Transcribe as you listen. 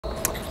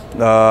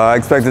I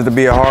expect it to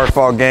be a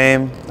hard-fought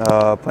game,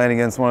 playing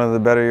against one of the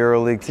better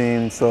EuroLeague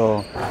teams.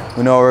 So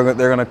we know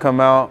they're going to come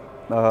out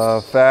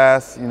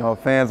fast. You know,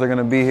 fans are going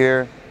to be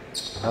here.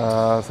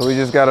 So we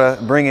just got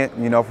to bring it,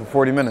 you know, for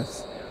 40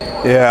 minutes.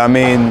 Yeah, I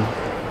mean,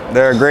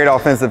 they're a great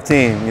offensive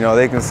team. You know,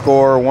 they can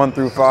score 1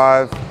 through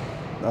 5.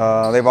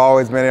 They've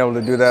always been able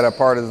to do that at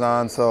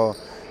Partizan. So,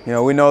 you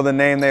know, we know the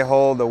name they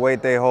hold, the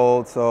weight they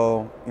hold.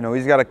 So, you know, we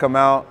just got to come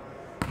out.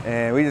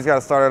 And we just got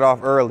to start it off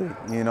early,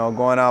 you know,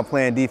 going out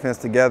playing defense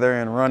together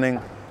and running.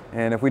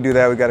 And if we do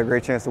that, we got a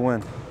great chance to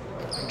win.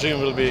 Gym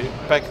will be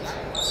packed.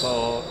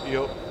 So,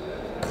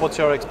 what's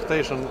your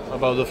expectation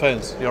about the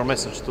fans? Your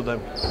message to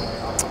them?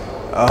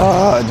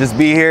 Just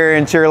be here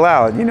and cheer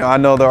loud. You know, I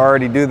know they'll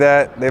already do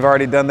that. They've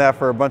already done that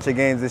for a bunch of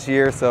games this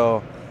year,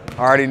 so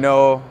I already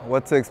know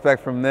what to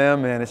expect from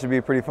them, and it should be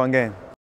a pretty fun game.